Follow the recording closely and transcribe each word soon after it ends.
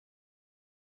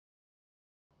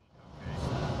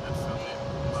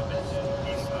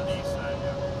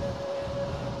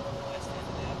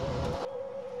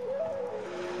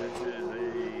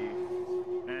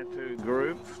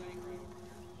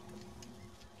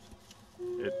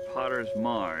Myers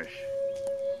Marsh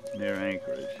near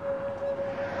Anchorage.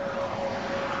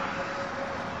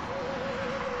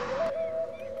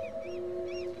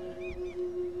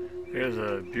 Here's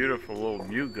a beautiful little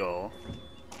mew gull.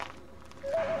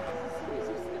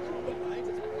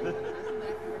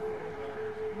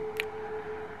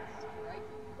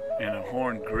 And a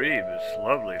horned grebe, this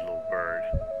lovely little bird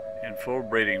in full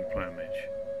breeding plumage.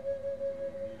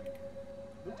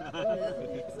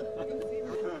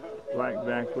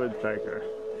 Black-backed woodpecker.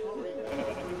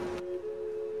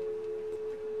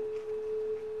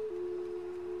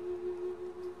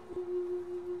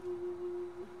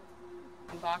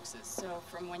 Boxes, so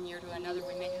from one year to another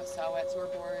we may have saw-whets or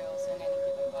boreals in any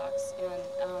given box.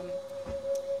 And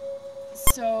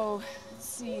so let's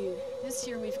see, this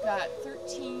year we've got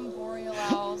 13 boreal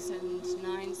owls and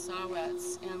 9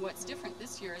 saw-whets, and what's different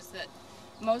this year is that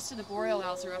most of the boreal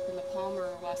owls are up in the Palmer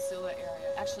or Wasilla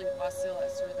area. Actually, Wasilla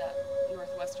is sort of that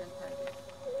northwestern part of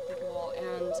the bowl,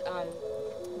 and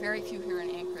very few here in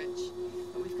Anchorage.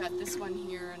 But we've got this one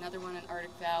here, another one in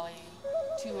Arctic Valley,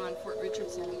 2 on Fort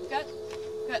Richardson. And we've got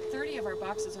 30 of our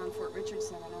boxes on Fort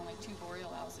Richardson and only 2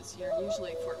 boreal owls this year. And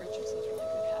usually Fort Richardson's really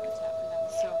good habitat for them.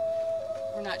 So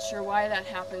we're not sure why that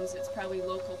happens. It's probably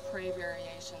local prey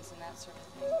variations and that sort of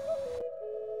thing.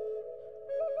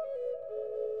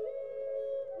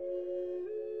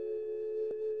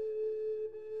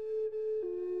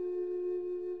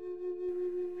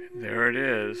 There it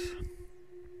is,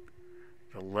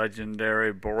 the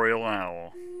legendary boreal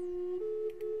owl.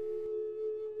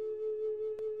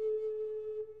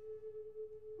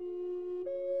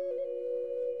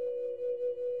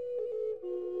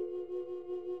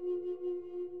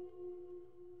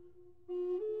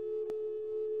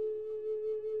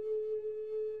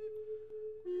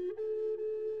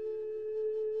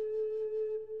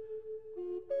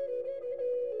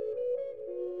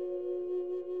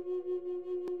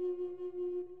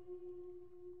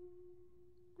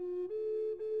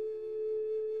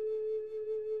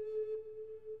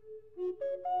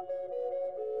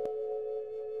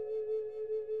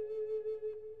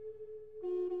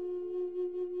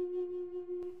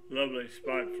 Lovely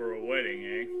spot for a wedding,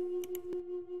 eh?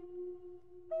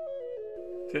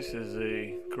 This is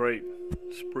a great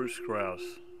spruce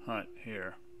grouse hunt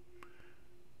here.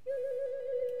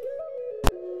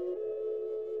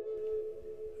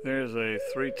 There's a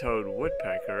 3-toed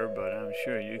woodpecker, but I'm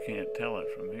sure you can't tell it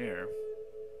from here.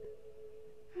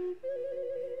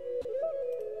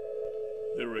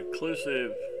 The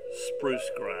reclusive spruce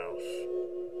grouse.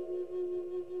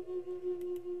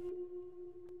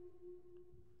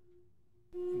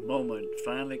 Moment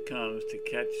finally comes to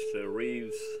catch the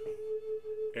Reeves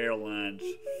Airlines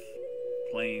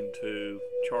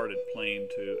chartered plane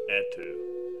to Attu.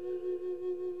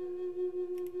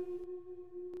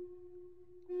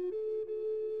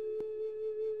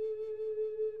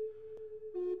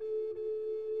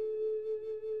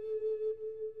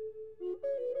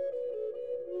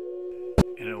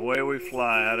 And away we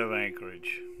fly out of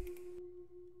Anchorage.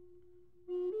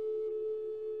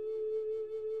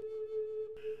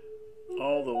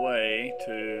 All the way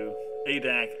to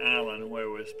Aleutian Island, where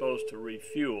we're supposed to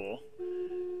refuel,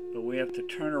 but we have to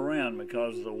turn around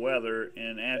because of the weather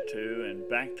in Attu and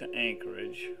back to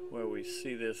Anchorage, where we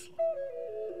see this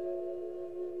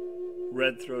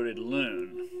red-throated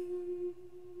loon.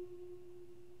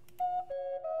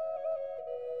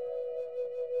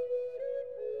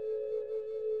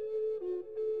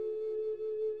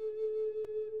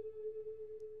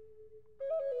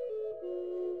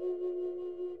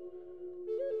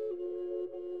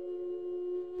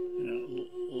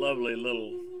 Lovely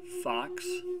little fox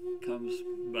comes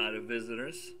by to visit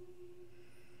us.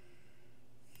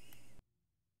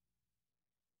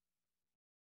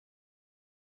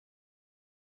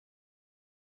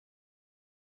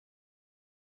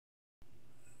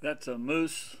 That's a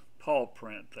moose paw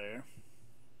print there.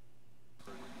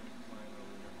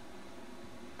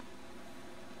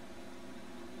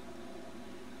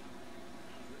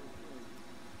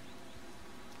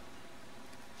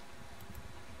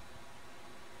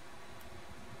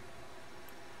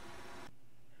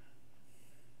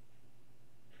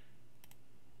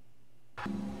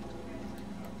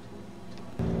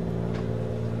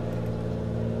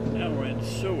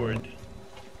 Seward,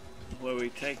 where we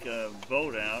take a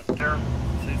boat out there,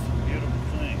 see some beautiful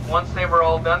things. Once they were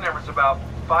all done, there was about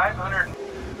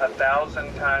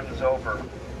 1,000 times over.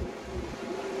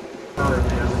 Bird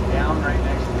is down right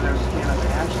next to their skin, and they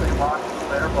actually lock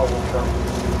the air bubbles up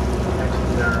next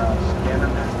to their skin,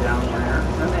 and they're down there.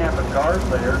 Then they have a guard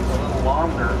layer, it's a little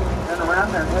longer, and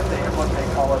around their head they have what they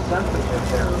call a sensitive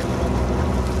hair.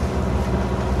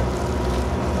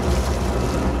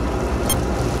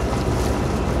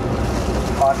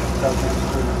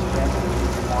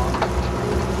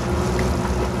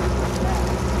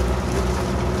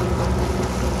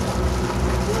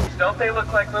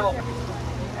 look like little...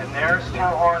 And there's two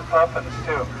horned puffins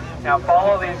too. Now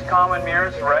follow these common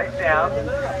mirrors right down.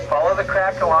 Follow the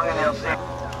crack along and you'll see.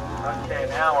 Okay,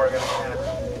 now we're going to kind of...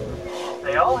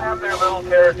 They all have their little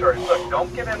territories. Look,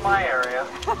 don't get in my area.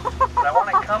 But I want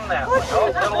to come that way.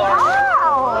 Oh, little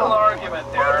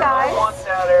argument there. Hi, I want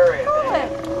that area.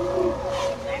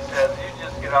 He says, you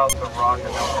just get out the rock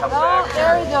and don't come back.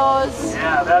 There he goes.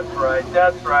 Yeah, that's right.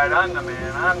 That's right. I'm the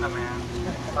man. I'm the man.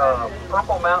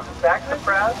 Purple Mountain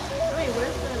saxifrage. Wait,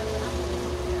 where's the...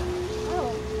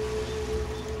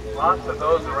 Lots of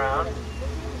those around.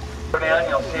 Go down,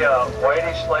 you'll see a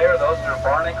whitish layer. Those are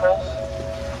barnacles.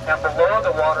 And below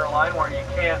the water line where you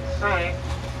can't see,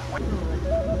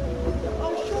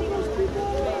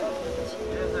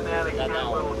 isn't that a cute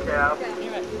little calf?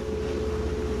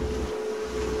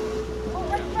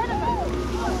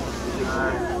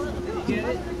 Nice.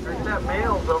 There's that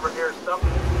males over here something.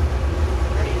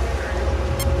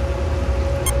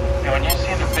 Now when you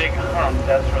see the big hump,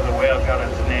 that's where the whale got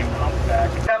its name, humpback.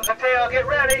 Comes the tail, get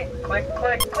ready. Click,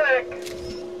 click, click.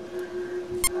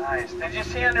 Nice. Did you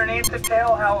see underneath the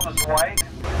tail how it was white?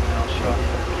 I'll show you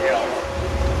the tail.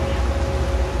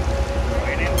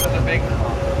 Right into the big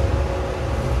hump.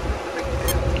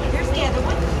 Here's the other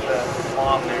one. The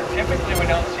mom there. Typically we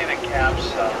don't see the calves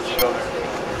show their tail.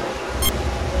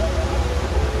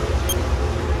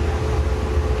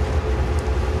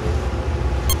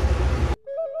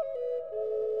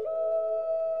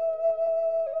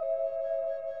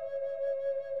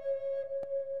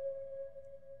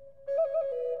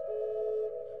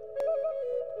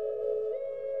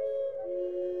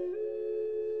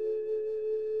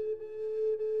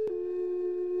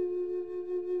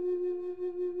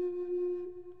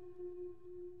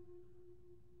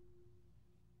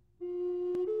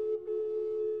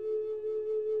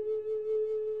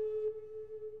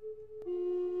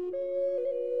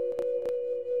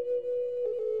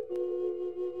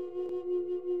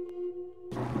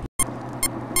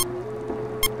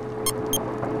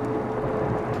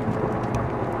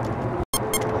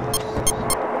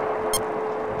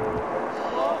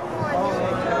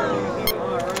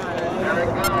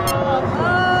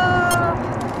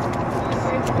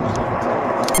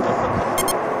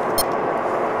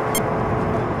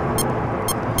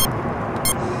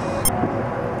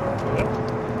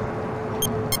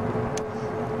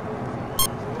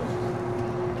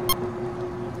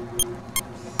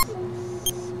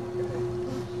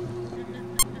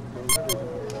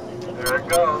 There it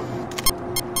goes.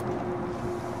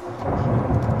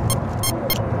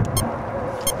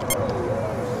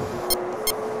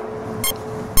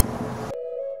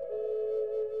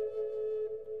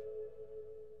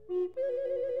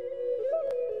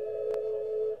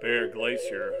 Bear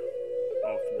Glacier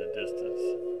off in the distance.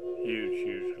 Huge,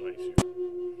 huge glacier.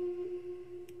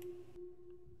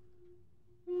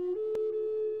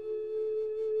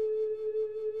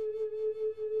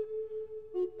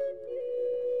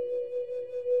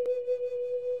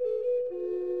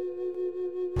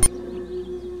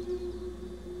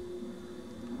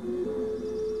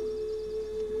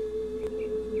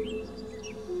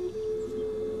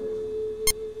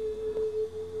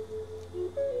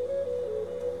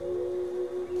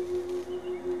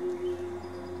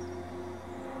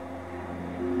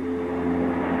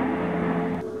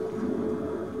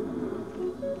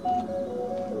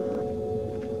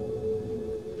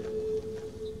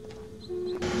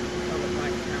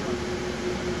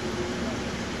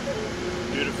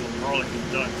 Beautiful Harlequin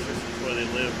ducks. This is where they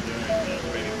live during the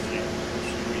breeding season.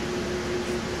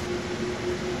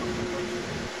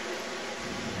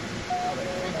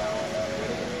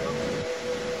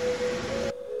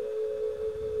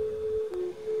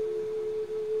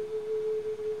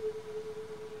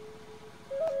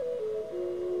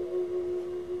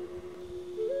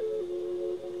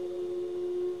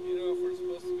 You know, if we're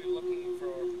supposed to be looking for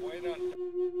white on...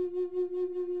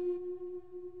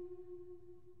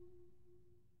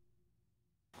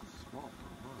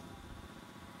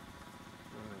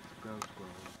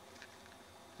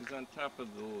 He's on top of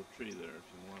the little tree there if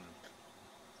you want him.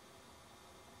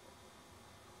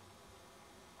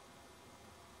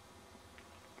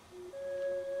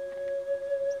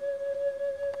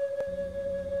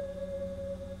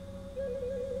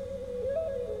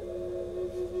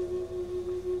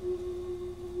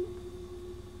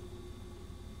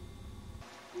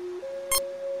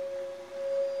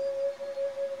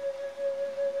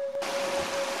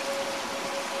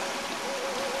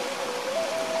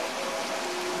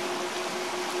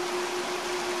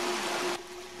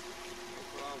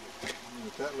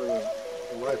 That was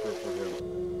a lifer for him.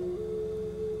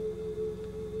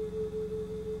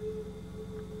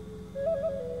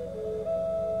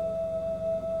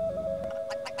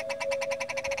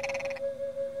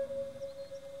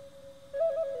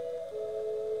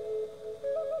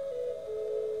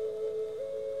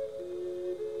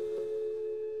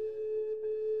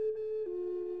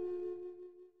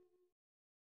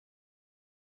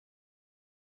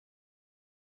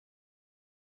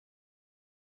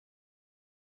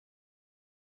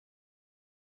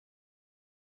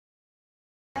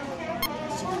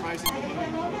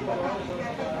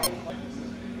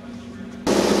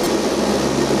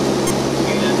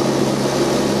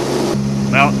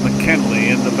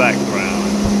 in the background.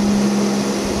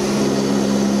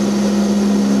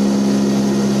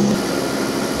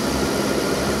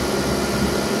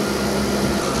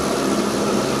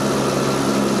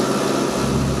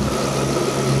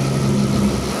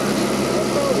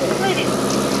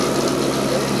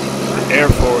 Air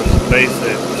Force Base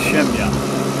at Shemya.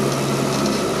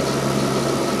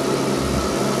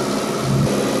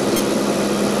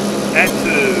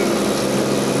 Attu.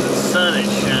 The sun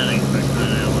is shining for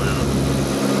crying out loud.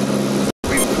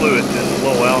 We flew at this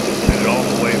low altitude all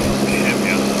the way from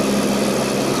Shemya.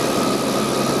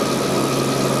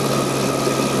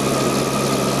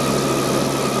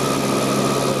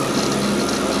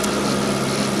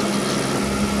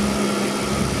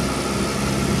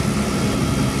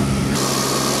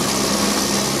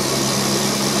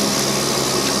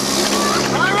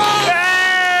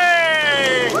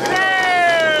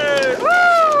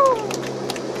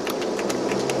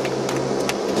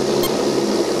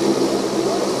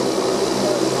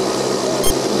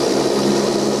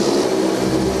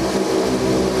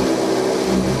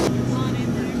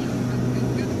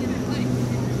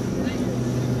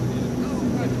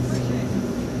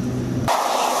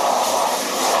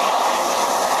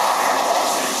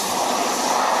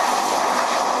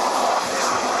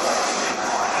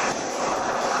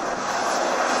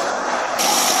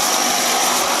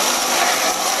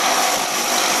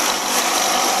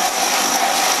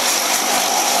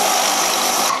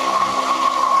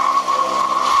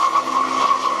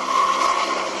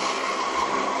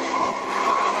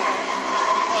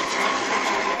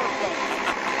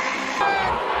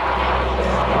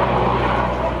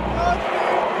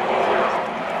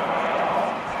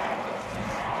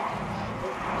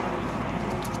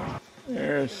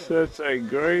 There sits a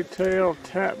gray-tailed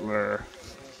tattler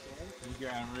You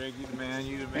got him, Rick. You the man.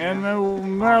 You the man. in the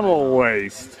metal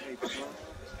waste.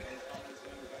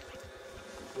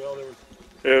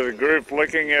 There's a group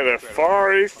looking at a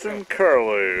far eastern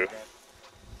curlew.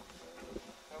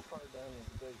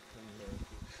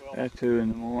 At 2 in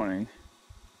the morning.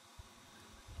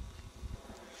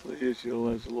 So usual,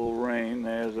 there's a little rain.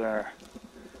 There's our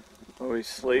where we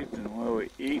sleep and where we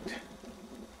eat.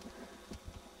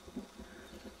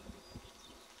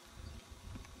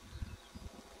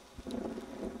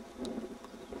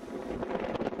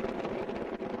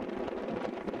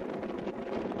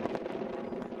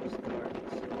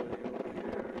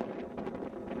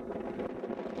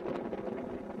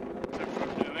 From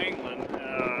New England,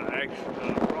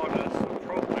 actually brought us some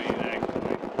propane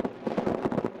actually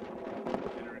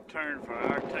in return for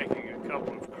our taking a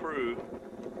couple of crew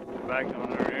back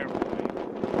on our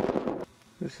airplane.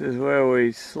 This is where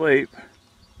we sleep.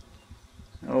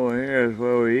 Over here is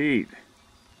where we eat.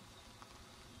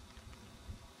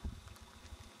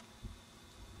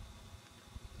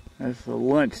 That's the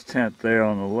lunch tent there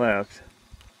on the left.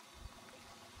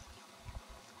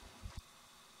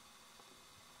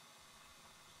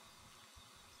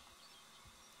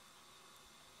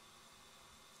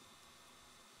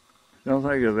 Don't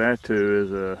think of Attu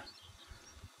as a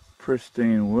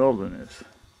pristine wilderness.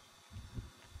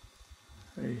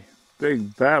 A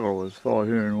big battle was fought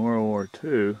here in World War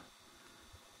II,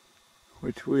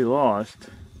 which we lost.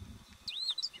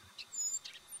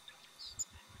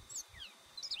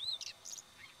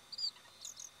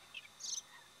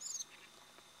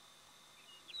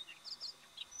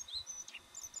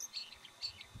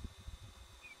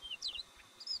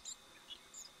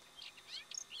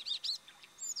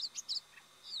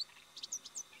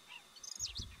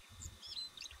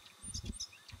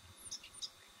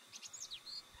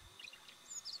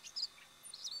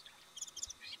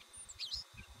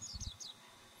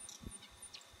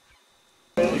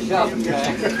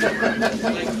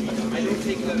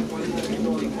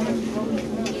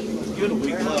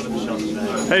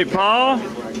 Hey, Paul?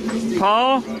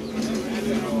 Paul?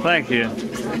 Thank you.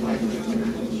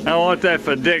 I want that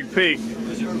for Dick Peak.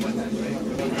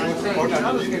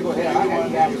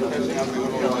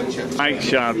 Bike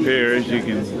shop here, as you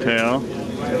can tell.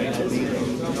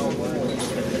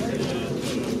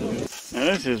 Now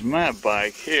this is my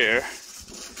bike here.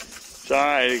 It's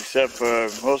alright, except for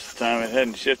most of the time it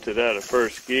hadn't shifted out of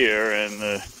first gear,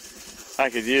 and I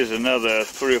could use another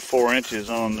 3 or 4 inches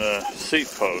on the seat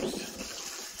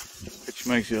post, which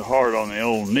makes it hard on the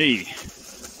old knee.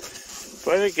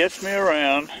 But it gets me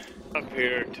around up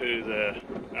here to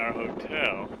our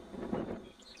hotel.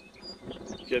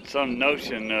 Get some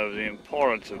notion of the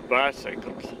importance of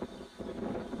bicycles.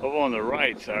 Over on the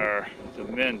right's the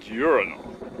men's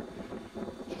urinal,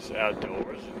 just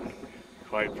outdoors.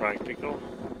 Quite practical.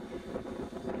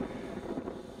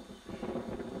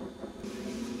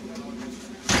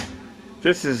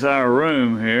 This is our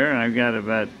room here. I've got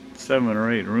about 7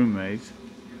 or 8 roommates.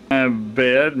 My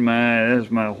bed, there's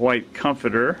my white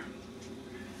comforter.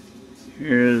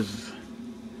 Here's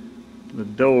the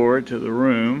door to the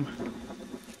room.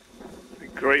 The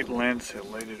great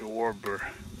lanceolated warbler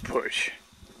bush.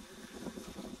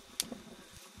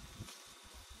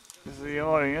 This is the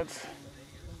audience.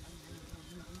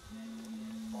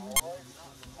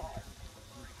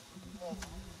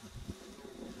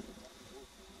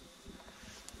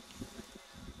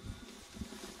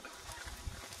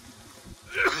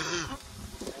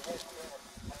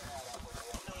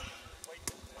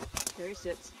 There he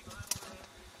sits.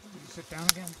 You sit down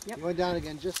again? Yep. You went down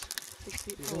again, just 6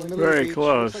 feet in the forward. middle of the Very beach.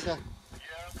 close.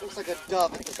 Looks like a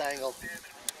dove at this angle.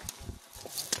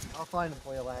 I'll find him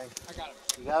for you, Lang. I got him.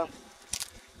 You got him?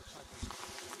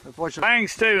 Unfortunately. Lang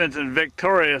Stevenson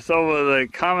victorious over the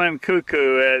common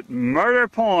cuckoo at Murder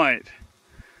Point.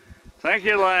 Thank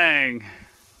you, Lang.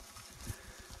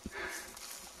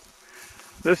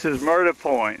 This is Murder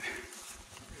Point.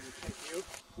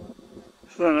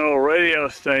 It's an old radio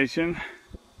station.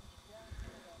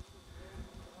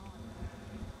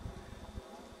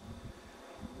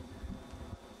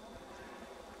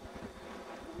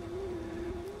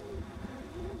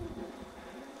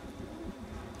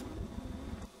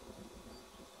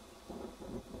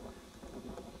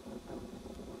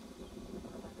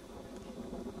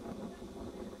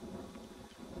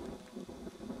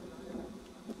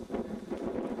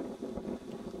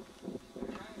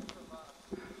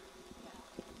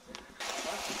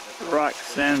 Rock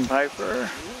sandpiper.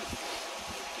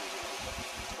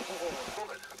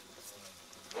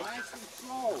 Nice and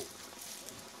slow.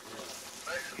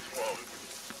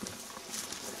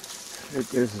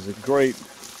 This is a great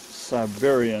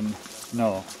Siberian,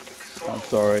 no, I'm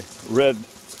sorry, red-breasted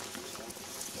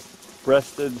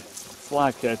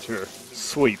flycatcher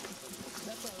sweep.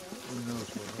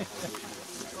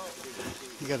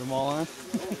 You got them all on?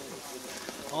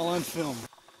 All on film.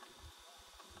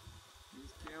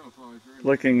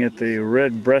 Looking at the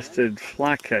red-breasted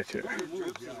flycatcher.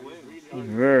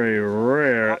 Very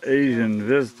rare Asian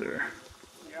visitor.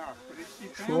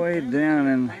 It's way down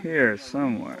in here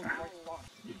somewhere.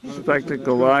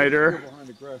 Spectacle eider.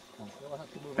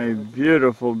 A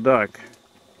beautiful duck.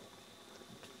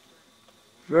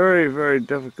 Very, very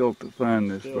difficult to find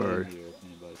this bird.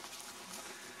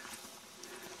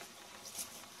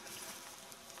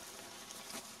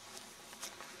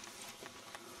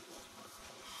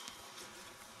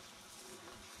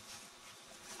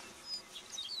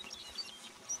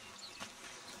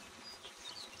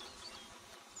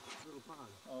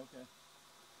 Okay.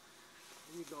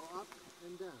 And you go up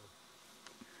and down.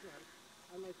 Yeah,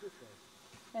 I like this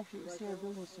way. Actually, you see our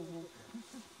buildings from here.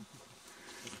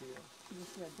 You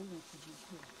see our buildings from here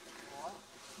too.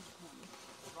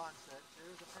 Ron said,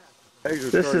 there's a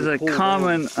path. This is a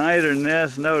common eider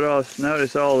nest.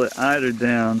 Notice all the eider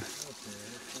down.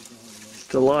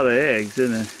 It's a lot of eggs,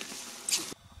 isn't it?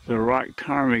 The rock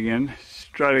ptarmigan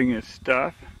strutting its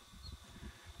stuff.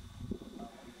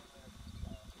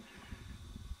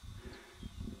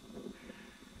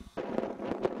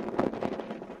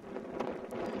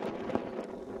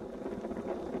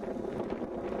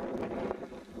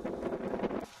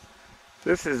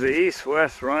 This is the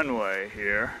east-west runway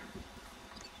here.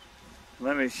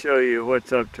 Let me show you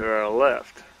what's up to our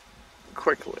left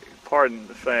quickly. Pardon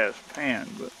the fast pan,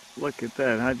 but look at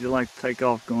that. How'd you like to take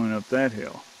off going up that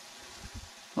hill?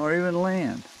 Or even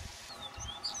land?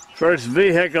 First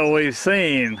vehicle we've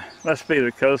seen. Must be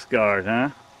the Coast Guard,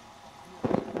 huh?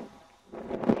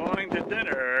 Going to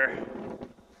dinner.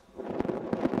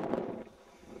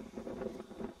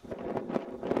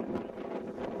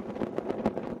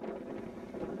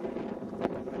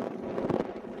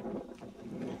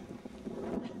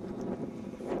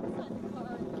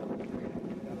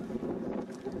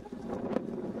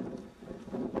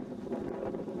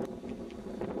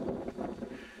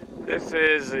 This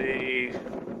is the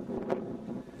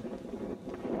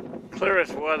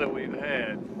clearest weather we've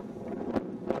had.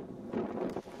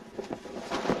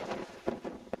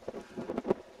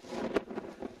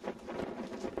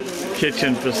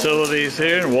 Kitchen facilities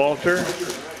here, Walter,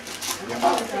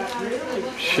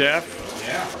 chef.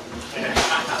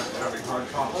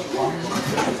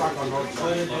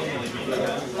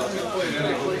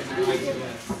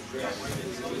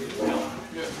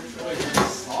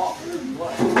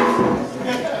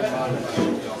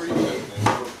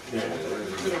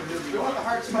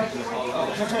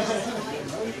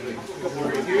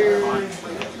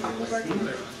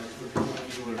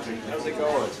 How's it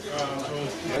going?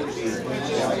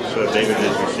 So David,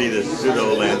 did you see the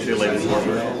pseudo lanceolated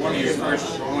warbler? One of your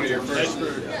first.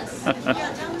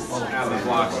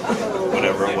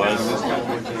 Whatever it was.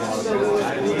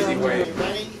 Easy way.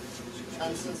 Ready?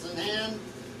 Pencils in hand.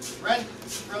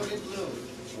 Red-throated loon.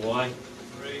 1,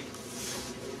 3.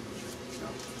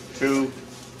 2.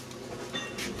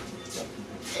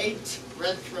 8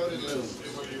 red-throated loons.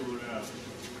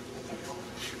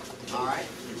 All right,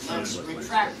 let's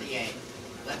retract the 8.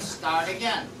 Let's start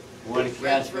again. 1 at Casco.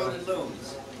 Red-throated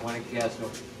loons. 1 at Casco.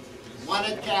 1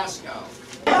 at Casco.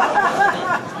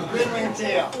 Good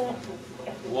ringtail.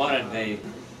 1 at Dave.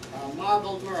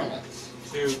 Marbled merlins.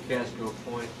 2 Casco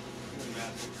Point.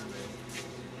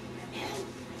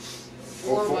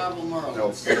 4 marbled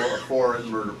merlins. No, 4 at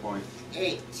Murder Point.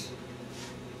 8.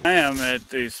 I am at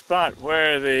the spot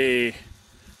where the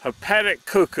hepatic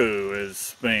cuckoo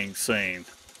is being seen,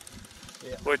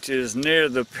 which is near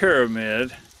the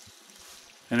pyramid,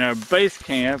 and our base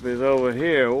camp is over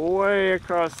here, way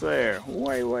across there,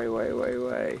 way,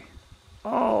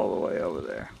 all the way over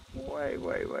there, way,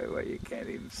 you can't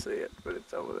even see it, but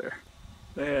it's over there.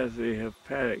 There's the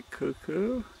hepatic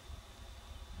cuckoo.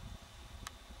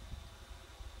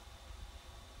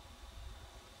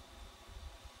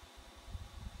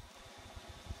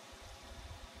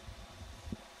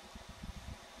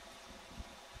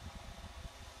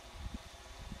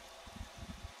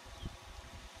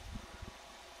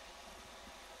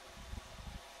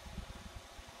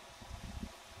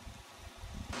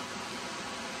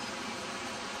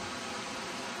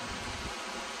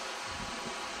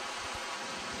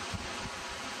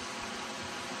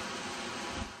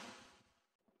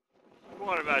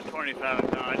 Going about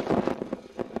 25 knots.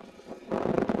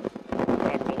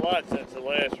 Dropped a lot since the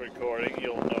last recording,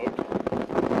 you'll note.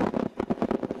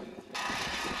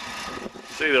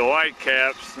 See the white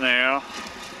caps now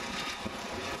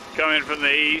coming from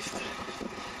the east.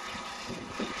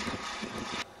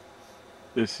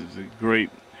 This is a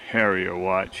great Harrier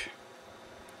watch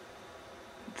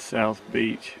at South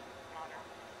Beach.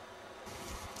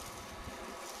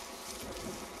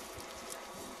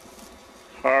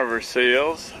 Harbor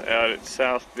seals out at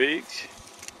South Beach.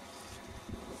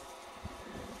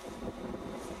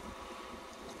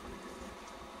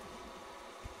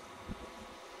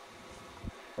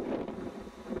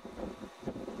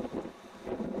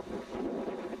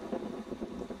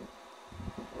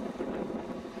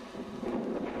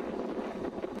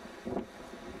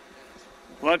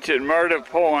 Lunch at Murder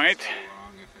Point,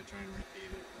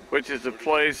 which is a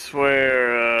place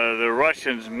where the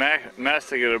Russians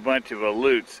massacred a bunch of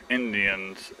Aleut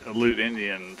Indians.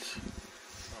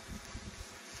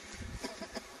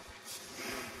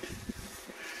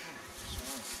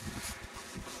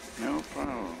 No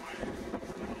problem.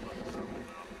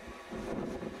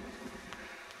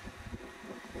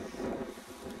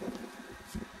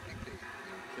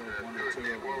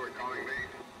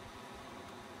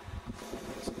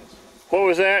 What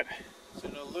was that? It's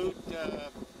an Aleut midden.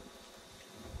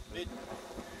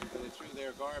 They threw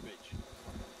their garbage.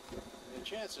 The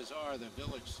chances are the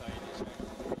village site is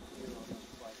actually here on this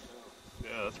plateau.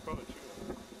 Yeah, that's probably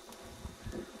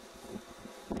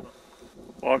true.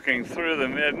 Walking through the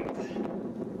middens.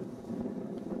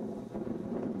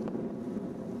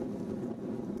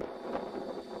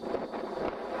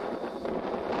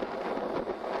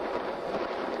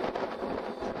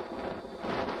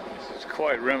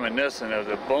 Quite reminiscent of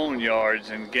the boneyards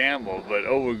in Gamble, but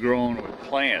overgrown with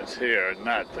plants here,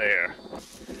 not there.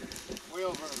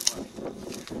 Whale vertebrae.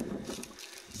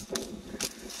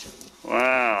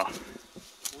 Wow.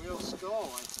 Whale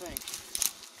skull, I think.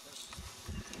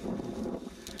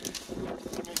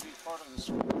 This may be part of the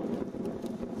skull.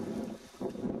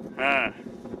 Huh.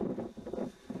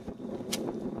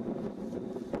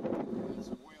 That's a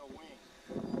whale wing.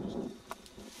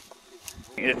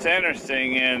 It's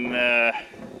interesting in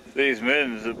these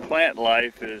middens, the plant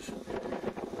life is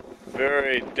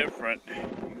very different.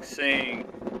 Seeing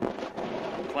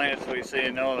plants we see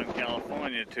in Northern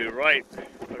California to right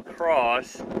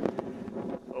across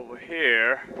over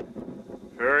here,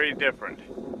 very different.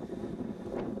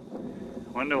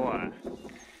 Wonder why.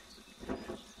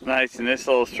 Nice, in this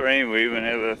little stream we even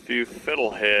have a few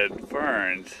fiddlehead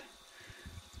ferns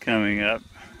coming up,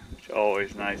 which is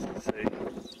always nice to see.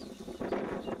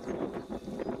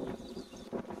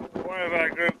 One of our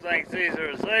group thinks these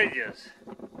are sages.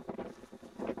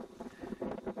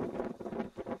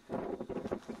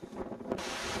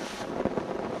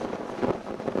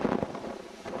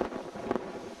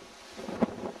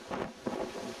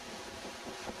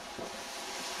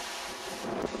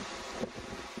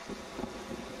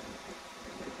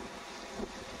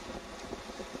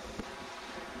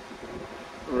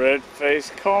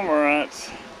 red-faced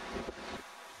cormorants.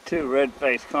 Two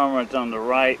red-faced cormorants on the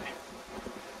right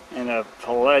and a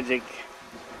pelagic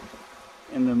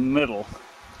in the middle.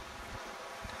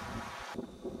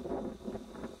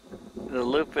 The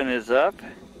lupin is up.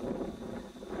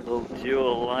 Little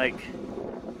jewel-like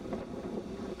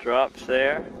drops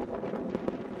there.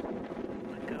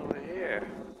 Look over here.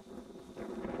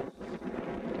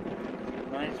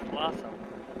 Nice blossom.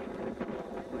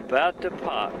 About to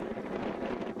pop.